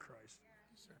work in Christ.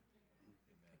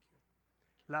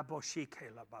 La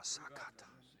boshike la basakata.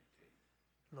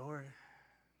 Lord,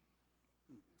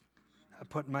 I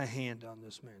put my hand on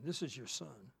this man. This is your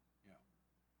son.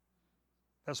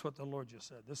 That's what the Lord just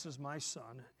said. This is my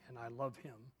son, and I love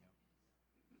him.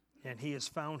 And he has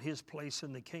found his place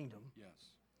in the kingdom.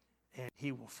 Yes. And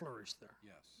he will flourish there.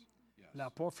 Yes. Yes. La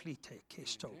poflite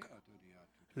kestoka.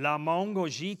 La mongo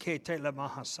jikete la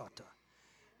mahasata.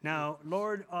 Now,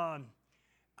 Lord,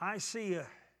 I see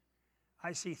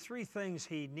 3 things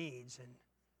he needs and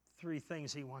 3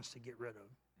 things he wants to get rid of.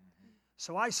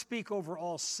 So I speak over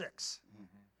all 6.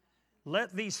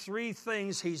 Let these 3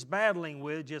 things he's battling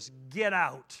with just get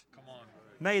out. Come on.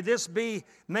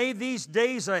 May these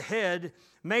days ahead,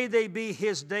 may they be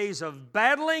his days of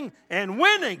battling and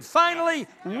winning, finally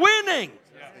winning.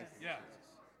 Yeah.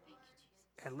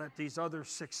 And let these other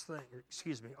 3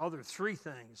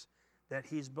 things that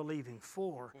he's believing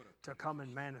for to come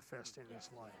and manifest in his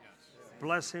life.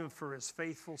 Bless him for his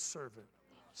faithful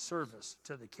service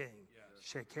to the King.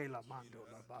 Shekela mando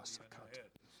la basakata.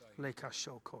 Leka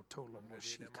shoko tola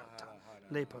moshikata.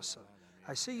 Lepasa.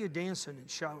 I see you dancing and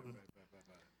shouting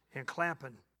and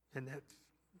clapping and that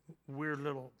weird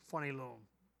little, funny little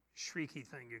shrieky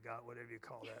thing you got, whatever you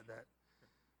call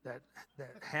that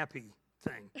happy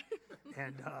thing.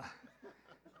 And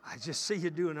I just see you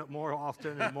doing it more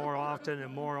often and more often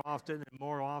and more often and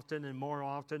more often and more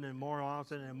often and more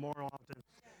often and more often.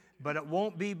 But it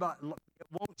won't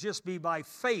just be by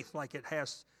faith like it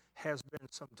has been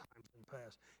sometimes in the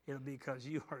past. It'll be because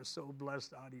you are so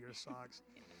blessed out of your socks.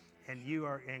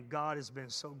 And God has been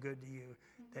so good to you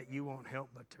that you won't help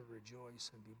but to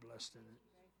rejoice and be blessed in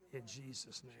it. In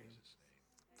Jesus' name.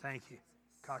 Thank you.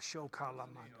 Kasho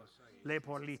kalamanda.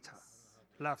 Lepolita.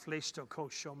 La flesto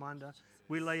koshomanda.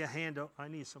 We lay a hand up. I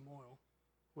need some oil.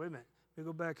 Wait a minute. We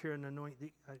go back here and anoint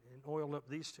and oil up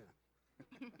these 2.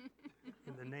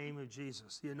 In the name of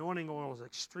Jesus. The anointing oil is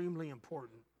extremely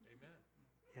important. Amen.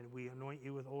 And we anoint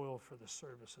you with oil for the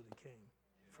service of the King,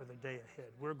 for the day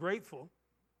ahead. We're grateful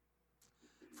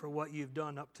for what you've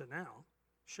done up to now.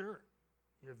 Sure,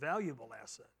 you're a valuable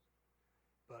asset.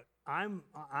 But I'm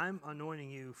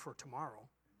anointing you for tomorrow,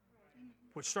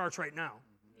 which starts right now.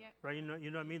 Yep. Right? You know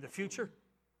what I mean? The future?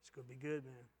 It's going to be good,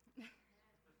 man.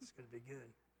 It's going to be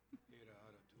good.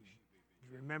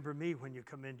 You remember me when you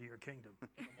come into your kingdom.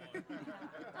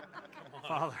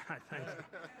 Father, I thank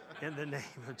you. In the name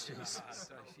of Jesus.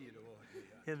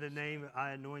 In the name,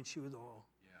 I anoint you with oil.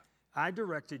 I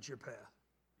directed your path.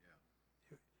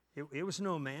 It was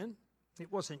no man.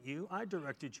 It wasn't you. I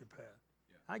directed your path.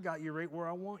 I got you right where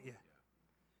I want you.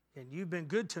 And you've been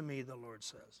good to me, the Lord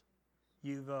says.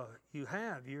 You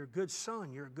have. You're a good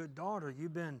son. You're a good daughter.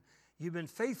 You've been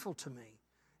faithful to me.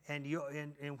 And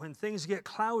when things get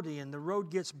cloudy and the road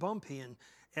gets bumpy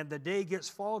and the day gets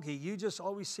foggy, you just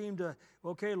always seem to,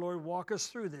 okay, Lord, walk us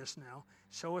through this now.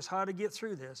 Show us how to get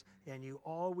through this. And you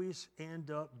always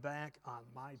end up back on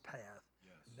my path.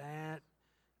 That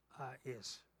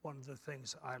is one of the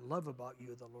things I love about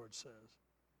you, the Lord says.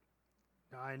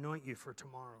 Now, I anoint you for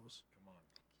tomorrow's. Come on.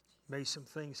 May some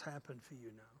things happen for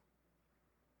you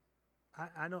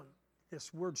now.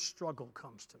 This word struggle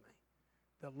comes to me.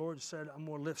 The Lord said, I'm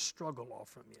going to lift struggle off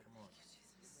from you.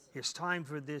 It's time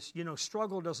for this. You know,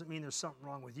 struggle doesn't mean there's something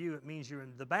wrong with you. It means you're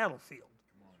in the battlefield.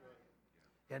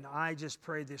 And I just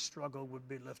pray this struggle would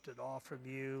be lifted off from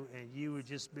you and you would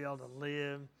just be able to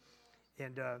live.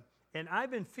 And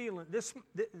I've been feeling this.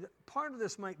 Part of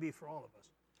this might be for all of us,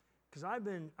 because I've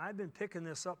been picking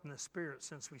this up in the spirit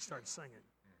since we started singing.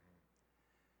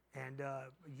 And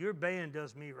your band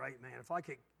does me right, man. If I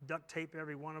could duct tape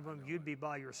every one of them, you'd be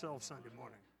by yourself Sunday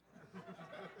morning.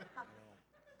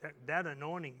 that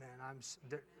anointing,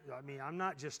 man. I'm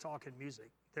not just talking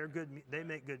music. They're good. They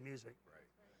make good music. Right.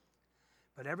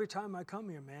 But every time I come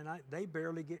here, man, they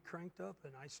barely get cranked up,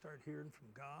 and I start hearing from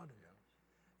God.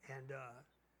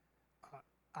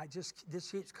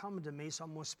 This keeps coming to me, so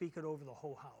I'm going to speak it over the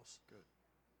whole house. Good.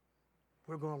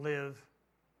 We're going to live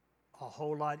a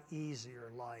whole lot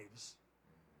easier lives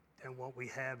than what we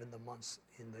have in the months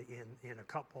in a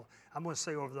couple. I'm going to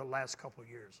say over the last couple of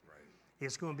years. Right.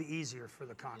 It's going to be easier for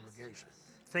the congregation.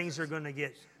 Things are going to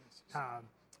get,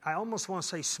 I almost want to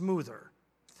say smoother.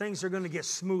 Things are going to get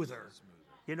smoother.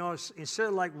 You know, instead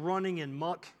of like running in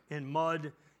muck and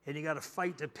mud, and you got to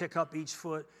fight to pick up each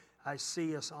foot, I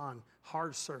see us on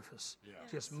hard surface, Yeah.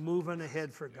 just moving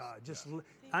ahead for God. Just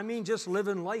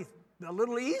living life a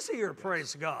little easier,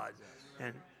 praise God.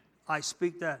 And I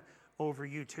speak that over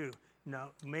you too.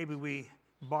 Now, maybe we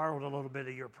borrowed a little bit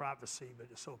of your prophecy, but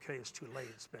it's okay. It's too late.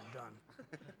 It's been done.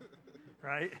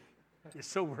 Right? It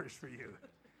still works for you.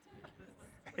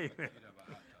 Amen.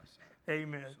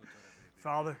 Amen.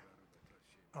 Father,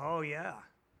 oh yeah.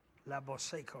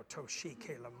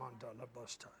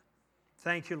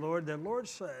 Thank you, Lord. The Lord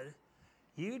said,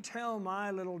 you tell my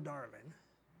little darling,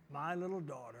 my little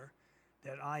daughter,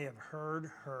 that I have heard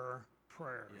her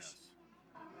prayers. Yes.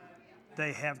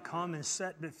 They have come and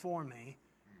set before me,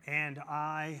 and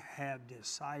I have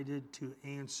decided to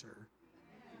answer.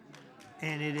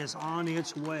 And it is on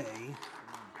its way,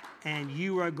 and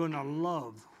you are going to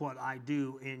love what I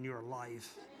do in your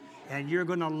life. And you're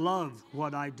going to love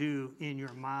what I do in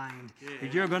your mind.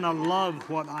 And you're going to love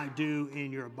what I do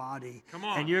in your body. Come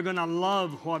on. And you're going to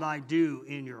love what I do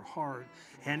in your heart.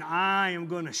 And I am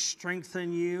going to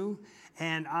strengthen you.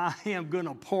 And I am going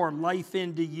to pour life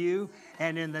into you.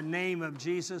 And in the name of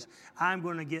Jesus, I'm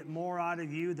going to get more out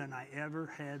of you than I ever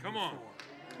had Come before. on.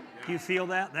 Do you feel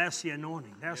that? That's the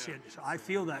anointing. That's it. I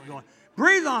feel that going.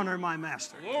 Breathe on her, my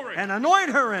master. Glory. And anoint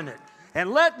her in it.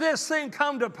 And let this thing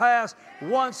come to pass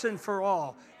once and for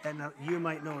all. And you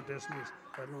might know what this means.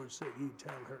 The Lord said, you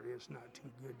tell her it's not too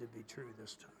good to be true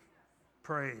this time.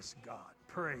 Praise God.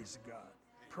 Praise God.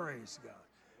 Praise God.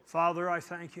 Father, I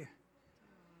thank you.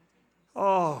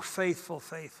 Oh, faithful,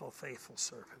 faithful, faithful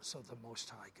servants of the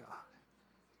Most High God.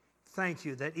 Thank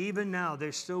you that even now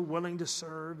they're still willing to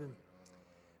serve and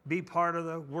be part of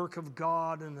the work of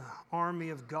God and the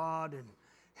army of God and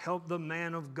help the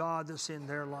man of God that's in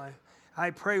their life. I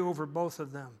pray over both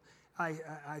of them.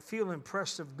 I feel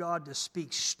impressed of God to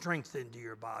speak strength into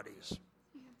your bodies.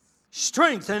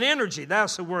 Strength and energy.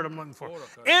 That's the word I'm looking for.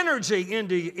 Energy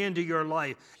into your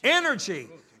life. Energy.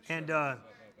 And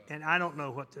I don't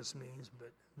know what this means,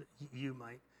 but you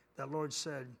might. The Lord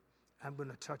said, I'm going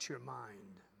to touch your mind.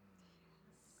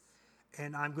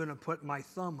 And I'm going to put my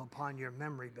thumb upon your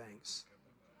memory banks.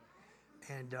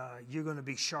 And you're going to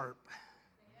be sharp.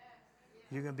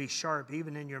 You're going to be sharp,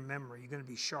 even in your memory. You're going to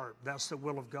be sharp. That's the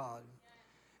will of God.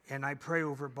 And I pray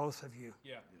over both of you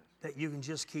that you can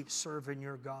just keep serving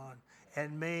your God.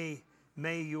 And may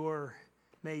your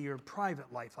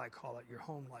private life, I call it, your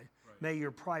home life, may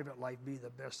your private life be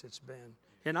the best it's been.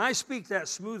 And I speak that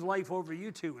smooth life over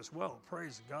you too as well.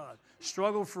 Praise God.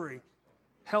 Struggle-free,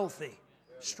 healthy,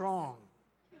 strong.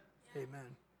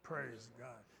 Amen. Praise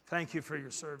God. Thank you for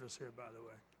your service here, by the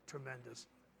way. Tremendous.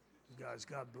 You guys,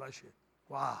 God bless you.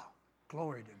 Wow.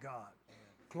 Glory to God.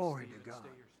 Glory to God.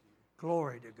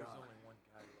 Glory to God. There's only one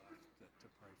guy left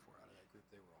to pray for out of that group.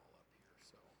 They were all up here,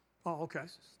 so. Oh, okay.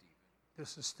 This is Stephen.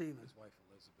 This is Stephen. His wife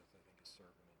Elizabeth, I think, is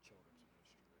serving in children's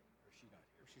ministry. Or is she not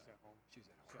here? She's at home. She's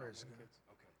at home. Praise God.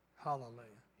 Okay.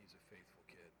 Hallelujah. He's a faithful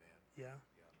kid, man. Yeah.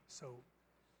 Yeah. So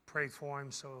pray for him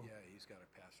so Yeah, he's got a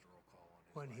pastoral call on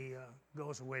his when life. he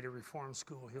goes away to reform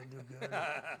school, he'll do good.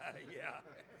 Yeah.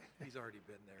 He's already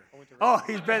been there. Oh,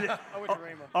 he's been. I went to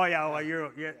Rhema. Oh, yeah.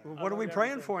 Well, what are we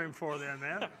praying for him for then,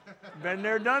 man? Been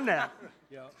there, done that.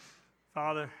 Yeah.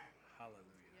 Father, Hallelujah.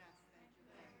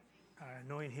 I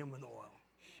anoint him with oil.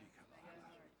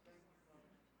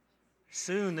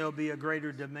 Soon there'll be a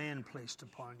greater demand placed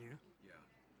upon you. Yeah.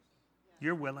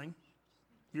 You're willing.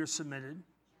 You're submitted.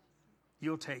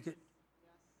 You'll take it.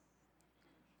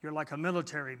 You're like a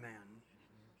military man.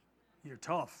 You're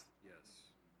tough. Yes.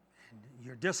 And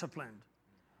you're disciplined.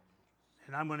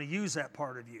 And I'm going to use that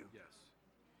part of you. Yes.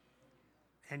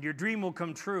 And your dream will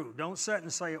come true. Don't sit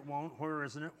and say it won't. Where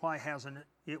isn't it? Why hasn't it?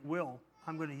 It will.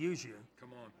 I'm going to use you. Come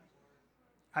on.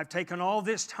 I've taken all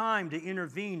this time to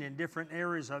intervene in different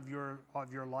areas of your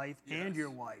life and your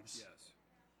wife's. Yes.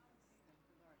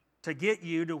 To get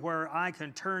you to where I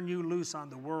can turn you loose on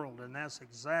the world. And that's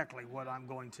exactly what I'm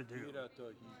going to do.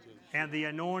 And the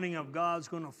anointing of God's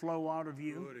going to flow out of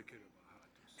you.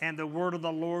 And the word of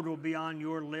the Lord will be on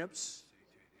your lips.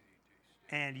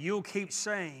 And you'll keep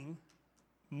saying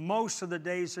most of the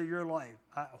days of your life,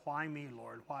 why me,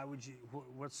 Lord? Why would you,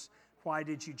 why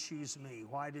did you choose me?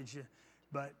 Why did you?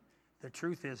 But the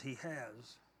truth is he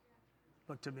has.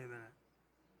 Look to me a minute.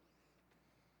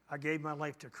 I gave my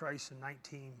life to Christ in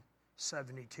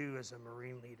 1972 as a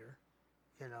Marine leader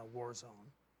in a war zone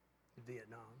in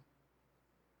Vietnam.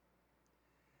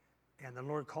 And the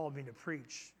Lord called me to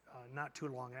preach not too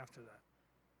long after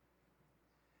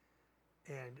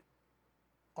that. And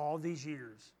all these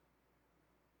years,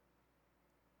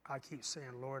 I keep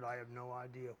saying, Lord, I have no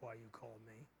idea why you called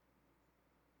me.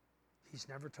 He's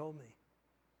never told me.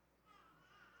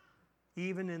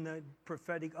 even in the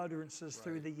prophetic utterances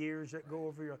through the years that go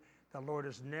over the Lord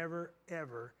has never,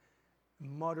 ever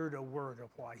muttered a word of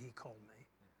why he called me.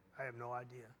 I have no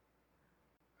idea.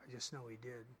 I just know he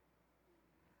did.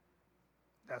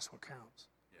 That's what counts.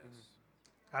 Yes.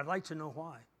 I'd like to know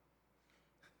why.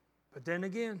 But then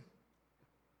again,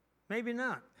 maybe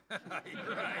not.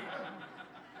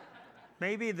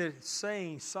 Maybe the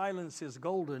saying, silence is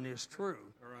golden, is true.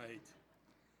 Right.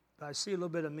 But I see a little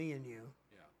bit of me in you.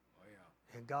 Yeah. Oh,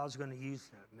 yeah. And God's going to use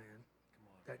that, man. Come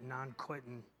on. That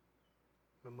non-quitting,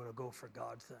 I'm going to go for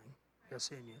God thing that's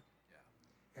in you.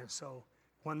 Yeah. And so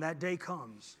when that day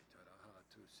comes,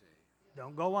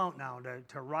 don't go out now.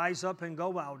 To rise up and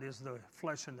go out is the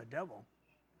flesh and the devil.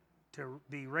 To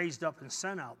be raised up and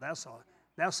sent out, that's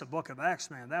the book of Acts,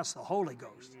 man. That's the Holy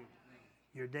Ghost.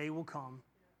 Your day will come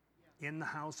in the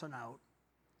house and out,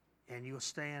 and you'll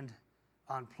stand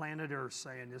on planet Earth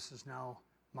saying, this is now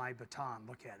my baton.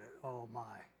 Look at it. Oh, my.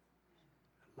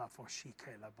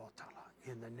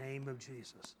 In the name of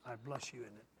Jesus, I bless you in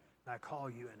it. I call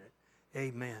you in it.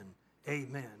 Amen.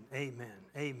 Amen. Amen.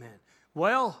 Amen.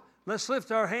 Well, let's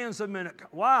lift our hands a minute.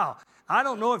 Wow. I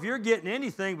don't know if you're getting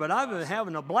anything, but I've been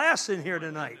having a blast in here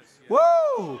tonight.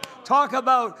 Whoa! Talk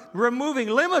about removing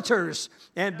limiters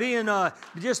and being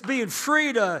just being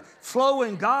free to flow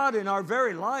in God in our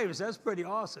very lives. That's pretty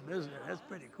awesome, isn't it? That's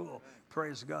pretty cool.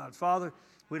 Praise God. Father,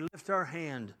 we lift our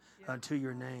hand unto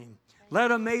your name.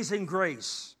 Let Amazing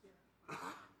Grace,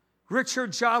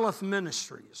 Richard Jolliffe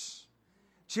Ministries,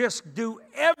 just do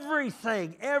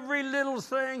everything, every little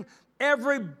thing,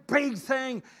 every big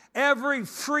thing, every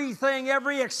free thing,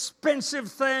 every expensive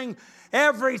thing,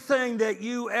 everything that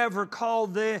you ever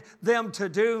called them to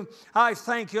do. I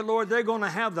thank you, Lord. They're going to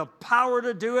have the power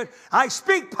to do it. I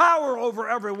speak power over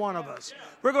every one of us.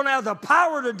 We're going to have the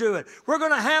power to do it. We're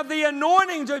going to have the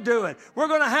anointing to do it. We're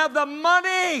going to have the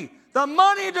money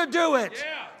to do it.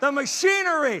 Yeah. The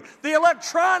machinery, the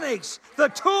electronics, the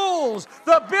tools,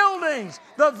 the buildings,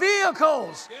 the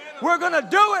vehicles. We're going to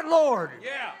do it, Lord.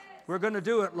 Yeah. We're going to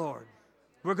do it, Lord.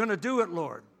 We're going to do it,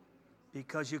 Lord,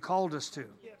 because you called us to.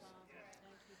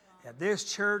 And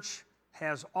this church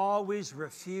has always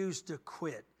refused to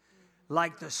quit.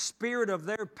 Like the spirit of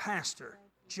their pastor,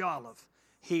 Jolliffe.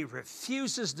 He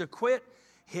refuses to quit.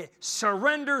 He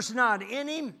surrenders not in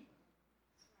him,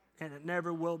 and it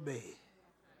never will be.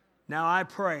 Now I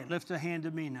pray, lift a hand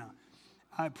to me now.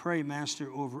 I pray,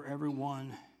 Master, over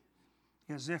everyone,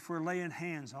 as if we're laying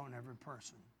hands on every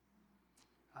person.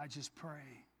 I just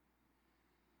pray.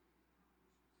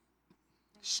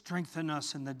 Strengthen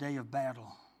us in the day of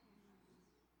battle.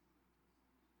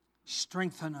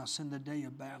 Strengthen us in the day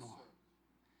of battle.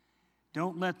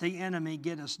 Don't let the enemy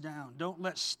get us down. Don't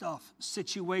let stuff,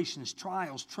 situations,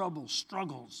 trials, troubles,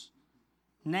 struggles,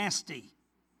 nasty,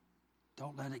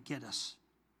 don't let it get us.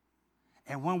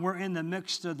 And when we're in the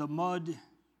midst of the mud,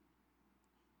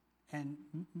 and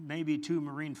maybe too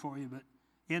marine for you, but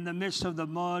in the midst of the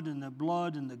mud and the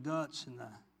blood and the guts and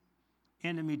the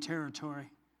enemy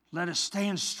territory, let us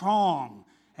stand strong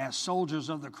as soldiers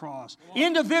of the cross.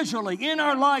 Individually, in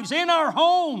our lives, in our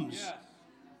homes, Yes.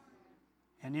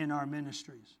 and in our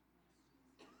ministries.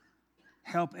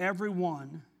 Help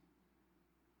everyone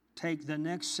take the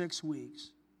next 6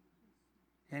 weeks,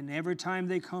 and every time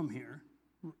they come here,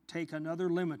 take another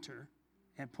limiter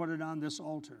and put it on this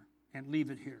altar and leave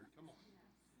it here.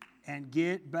 And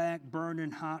get back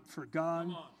burning hot for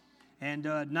God. And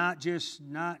not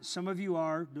some of you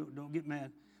are, don't get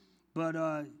mad,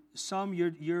 but some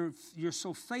you're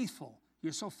so faithful.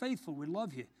 You're so faithful. We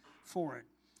love you for it.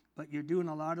 But you're doing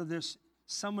a lot of this,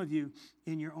 some of you,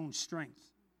 in your own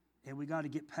strength. And we got to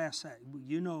get past that.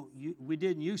 We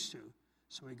didn't used to.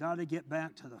 So we got to get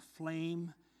back to the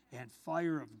flame and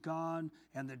fire of God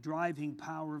and the driving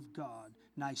power of God.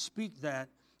 And I speak that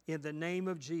in the name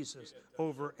of Jesus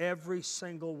over every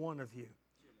single one of you.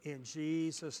 In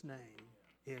Jesus' name.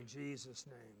 In Jesus'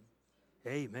 name.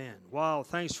 Amen. Wow,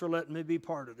 thanks for letting me be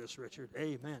part of this, Richard.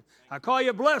 Amen. I call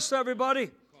you blessed,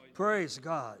 everybody. Praise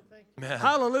God. Amen.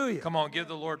 Hallelujah. Come on, give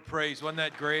the Lord praise. Wasn't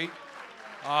that great?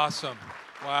 Awesome.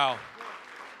 Wow.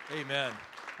 Amen.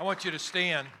 I want you to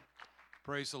stand.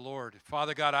 Praise the Lord.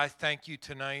 Father God, I thank you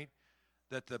tonight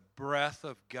that the breath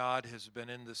of God has been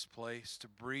in this place to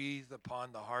breathe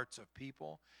upon the hearts of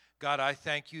people. God, I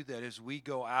thank you that as we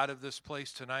go out of this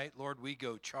place tonight, Lord, we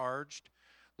go charged.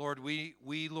 Lord, we,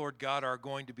 Lord God, are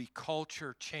going to be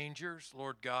culture changers,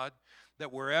 Lord God,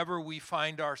 that wherever we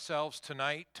find ourselves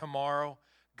tonight, tomorrow,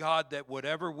 God, that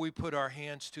whatever we put our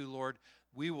hands to, Lord,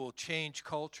 we will change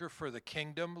culture for the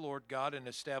kingdom, Lord God, and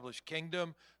establish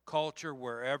kingdom culture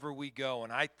wherever we go.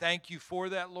 And I thank you for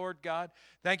that, Lord God.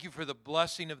 Thank you for the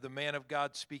blessing of the man of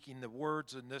God speaking the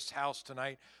words in this house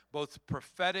tonight, both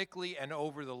prophetically and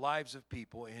over the lives of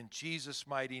people. In Jesus'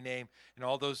 mighty name. And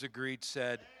all those agreed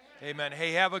said, amen.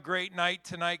 Hey, have a great night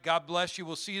tonight. God bless you.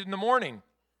 We'll see you in the morning.